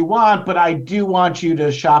in what you want, but I do want you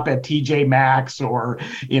to shop at TJ Maxx or,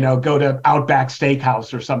 go to Outback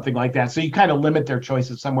Steakhouse or something like that. So you kind of limit their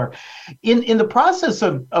choices somewhere. In the process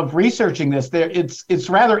of researching this, it's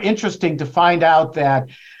rather interesting to find out that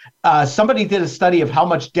somebody did a study of how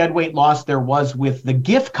much deadweight loss there was with the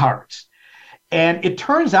gift cards. And it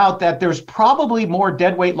turns out that there's probably more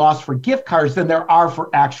deadweight loss for gift cards than there are for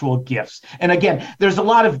actual gifts. And again, there's a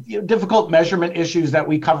lot of difficult measurement issues that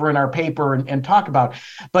we cover in our paper and talk about.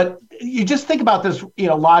 But you just think about this,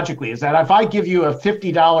 logically, is that if I give you a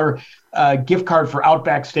 $50 gift card for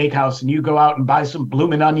Outback Steakhouse and you go out and buy some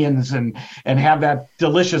bloomin' onions and have that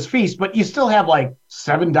delicious feast, but you still have like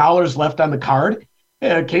 $7 left on the card.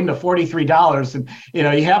 It came to $43, and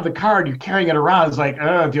you have the card, you're carrying it around. It's like,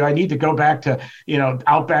 do I need to go back to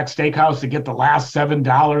Outback Steakhouse to get the last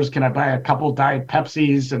 $7? Can I buy a couple Diet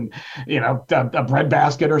Pepsis and a bread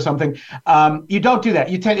basket or something? You don't do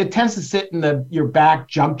that. It tends to sit in your back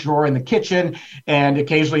junk drawer in the kitchen, and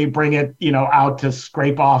occasionally you bring it out to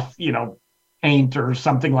scrape off paint or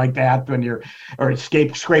something like that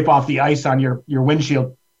scrape off the ice on your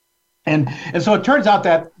windshield. And so it turns out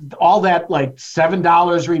that all that like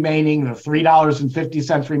 $7 remaining, the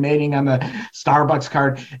 $3.50 remaining on the Starbucks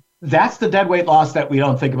card, that's the deadweight loss that we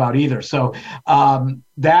don't think about either. So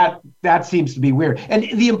that seems to be weird. And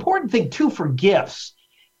the important thing too for gifts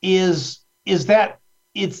is that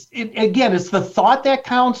it's the thought that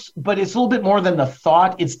counts, but it's a little bit more than the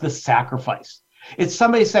thought. It's the sacrifice. It's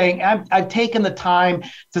somebody saying, I've taken the time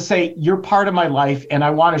to say, you're part of my life and I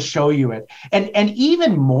want to show you it. And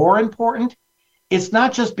even more important it's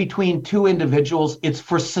not just between two individuals, it's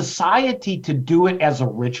for society to do it as a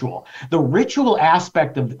ritual. The ritual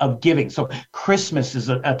aspect of giving. So Christmas is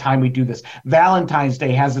a time we do this. Valentine's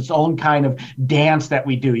Day has its own kind of dance that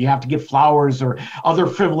we do. You have to give flowers or other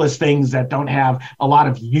frivolous things that don't have a lot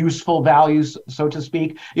of useful values, so to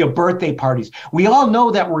speak. Birthday parties. We all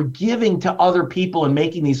know that we're giving to other people and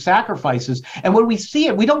making these sacrifices. And when we see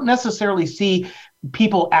it, we don't necessarily see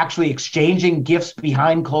people actually exchanging gifts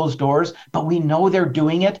behind closed doors, but we know they're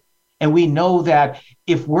doing it. And we know that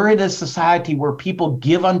if we're in a society where people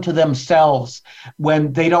give unto themselves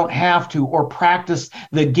when they don't have to, or practice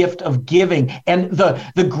the gift of giving and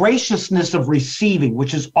the graciousness of receiving,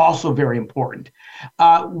 which is also very important,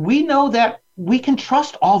 we know that we can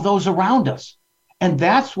trust all those around us. And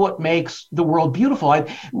that's what makes the world beautiful.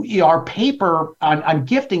 Our paper on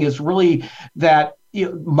gifting is really that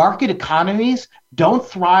market economies don't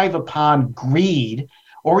thrive upon greed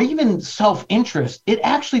or even self-interest. It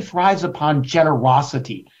actually thrives upon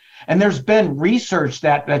generosity. And there's been research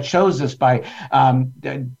that shows this by,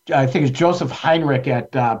 I think it's Joseph Heinrich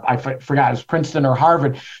at, I forgot, it's Princeton or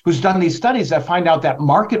Harvard, who's done these studies that find out that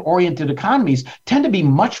market-oriented economies tend to be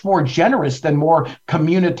much more generous than more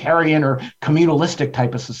communitarian or communalistic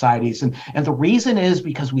type of societies. And the reason is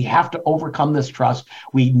because we have to overcome this trust.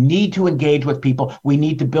 We need to engage with people. We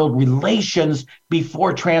need to build relations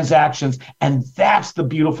before transactions. And that's the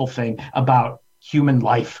beautiful thing about human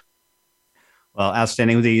life. Well,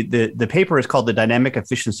 outstanding. The paper is called The Dynamic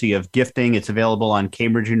Efficiency of Gifting. It's available on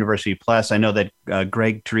Cambridge University Press. I know that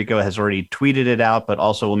Greg Tirico has already tweeted it out, but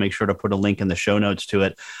also we'll make sure to put a link in the show notes to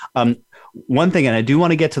it. One thing, and I do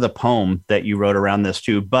want to get to the poem that you wrote around this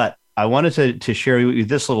too, but I wanted to share with you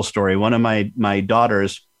this little story. One of my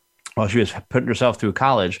daughters, while she was putting herself through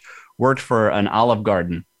college, worked for an Olive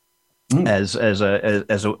Garden as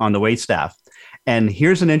on the wait staff. And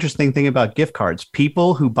here's an interesting thing about gift cards.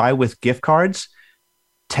 People who buy with gift cards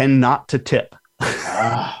tend not to tip.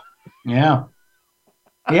 Yeah,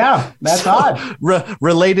 that's odd.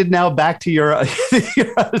 Related now back to your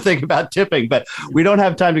other thing about tipping, but we don't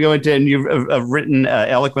have time to go into, and you've written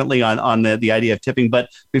eloquently on the idea of tipping. But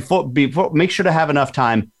before, make sure to have enough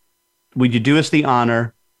time. Would you do us the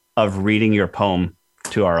honor of reading your poem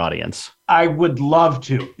to our audience? I would love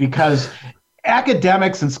to, because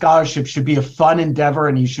academics and scholarship should be a fun endeavor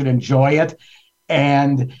and you should enjoy it.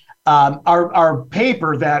 And our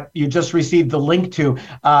paper that you just received the link to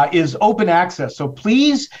is open access. So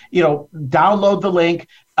please, download the link,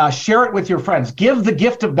 share it with your friends, give the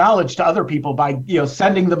gift of knowledge to other people by,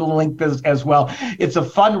 sending them the link as well. It's a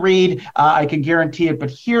fun read. I can guarantee it.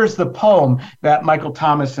 But here's the poem that Michael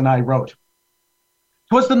Thomas and I wrote.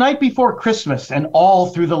 'Twas the night before Christmas, and all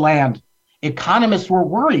through the land, economists were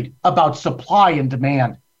worried about supply and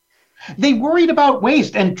demand. They worried about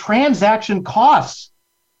waste and transaction costs.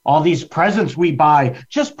 All these presents we buy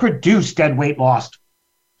just produce dead weight lost.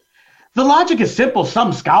 The logic is simple,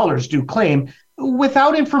 some scholars do claim.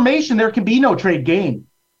 Without information, there can be no trade gain.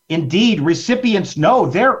 Indeed, recipients know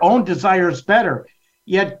their own desires better,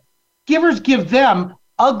 yet givers give them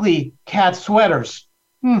ugly cat sweaters.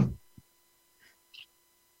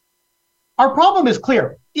 Our problem is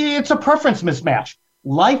clear. It's a preference mismatch.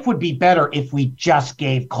 Life would be better if we just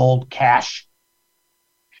gave cold cash.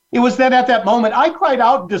 It was then at that moment I cried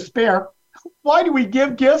out in despair. Why do we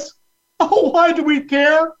give gifts? Oh, why do we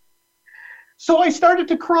care? So I started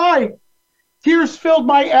to cry. Tears filled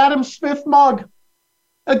my Adam Smith mug.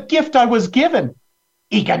 A gift I was given.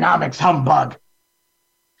 Economics humbug.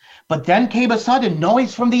 But then came a sudden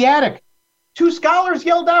noise from the attic. Two scholars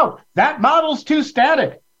yelled out, that model's too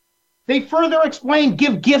static. They further explained,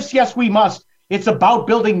 give gifts, yes, we must. It's about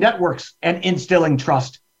building networks and instilling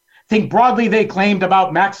trust. Think broadly, they claimed,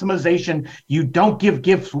 about maximization. You don't give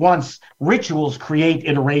gifts once. Rituals create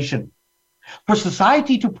iteration. For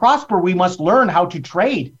society to prosper, we must learn how to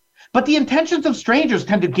trade. But the intentions of strangers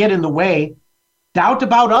tend to get in the way. Doubt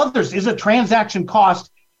about others is a transaction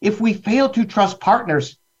cost. If we fail to trust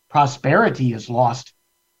partners, prosperity is lost.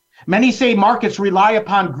 Many say markets rely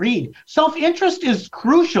upon greed. Self-interest is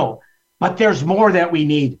crucial. But there's more that we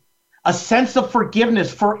need. A sense of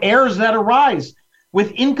forgiveness for errors that arise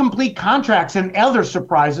with incomplete contracts and other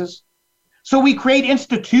surprises. So we create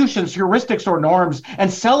institutions, heuristics, or norms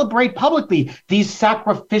and celebrate publicly these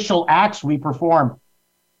sacrificial acts we perform.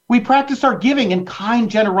 We practice our giving in kind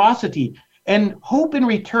generosity and hope in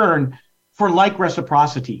return for like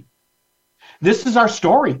reciprocity. This is our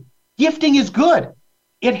story. Gifting is good.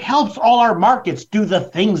 It helps all our markets do the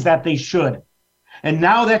things that they should. And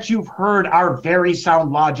now that you've heard our very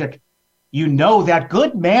sound logic, you know that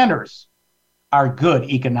good manners are good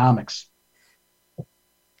economics.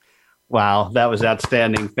 Wow, that was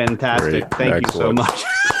outstanding. Fantastic. Great. Thank you so much.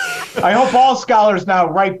 I hope all scholars now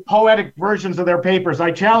write poetic versions of their papers.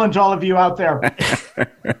 I challenge all of you out there.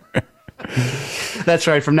 That's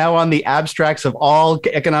right. From now on, the abstracts of all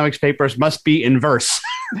economics papers must be in verse.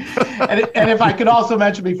 And if I could also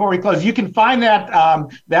mention before we close, you can find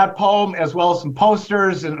that poem as well as some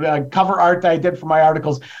posters and cover art that I did for my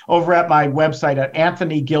articles over at my website at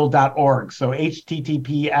anthonygill.org. So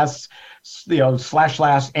https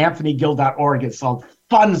 //anthonygill.org. It's a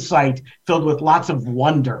fun site filled with lots of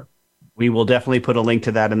wonder. We will definitely put a link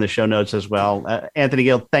to that in the show notes as well. Anthony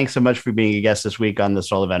Gill, thanks so much for being a guest this week on the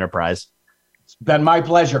Soul of Enterprise. It's been my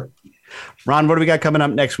pleasure. Ron, what do we got coming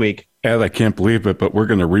up next week? Ed, I can't believe it, but we're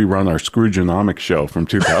going to rerun our Scroogenomics show from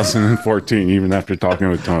 2014, even after talking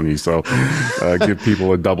with Tony. So give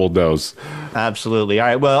people a double dose. Absolutely. All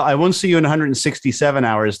right. Well, I won't see you in 167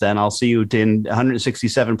 hours then. I'll see you in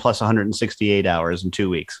 167 plus 168 hours in 2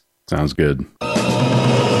 weeks. Sounds good.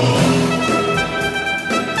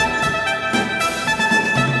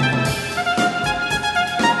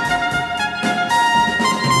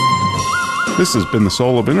 This has been the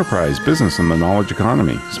Soul of Enterprise, Business and the Knowledge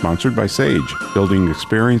Economy, sponsored by Sage, building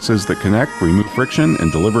experiences that connect, remove friction,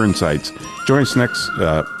 and deliver insights. Join us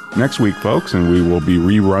next week, folks, and we will be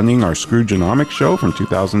rerunning our Scroogenomics show from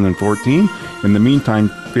 2014. In the meantime,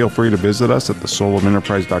 feel free to visit us at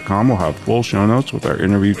thesoulofenterprise.com. We'll have full show notes with our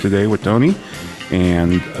interview today with Tony,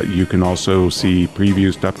 and you can also see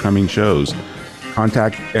previews to upcoming shows.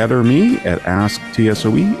 Contact Ed or me at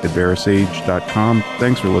asktsoe@verasage.com.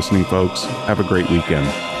 Thanks for listening, folks. Have a great weekend.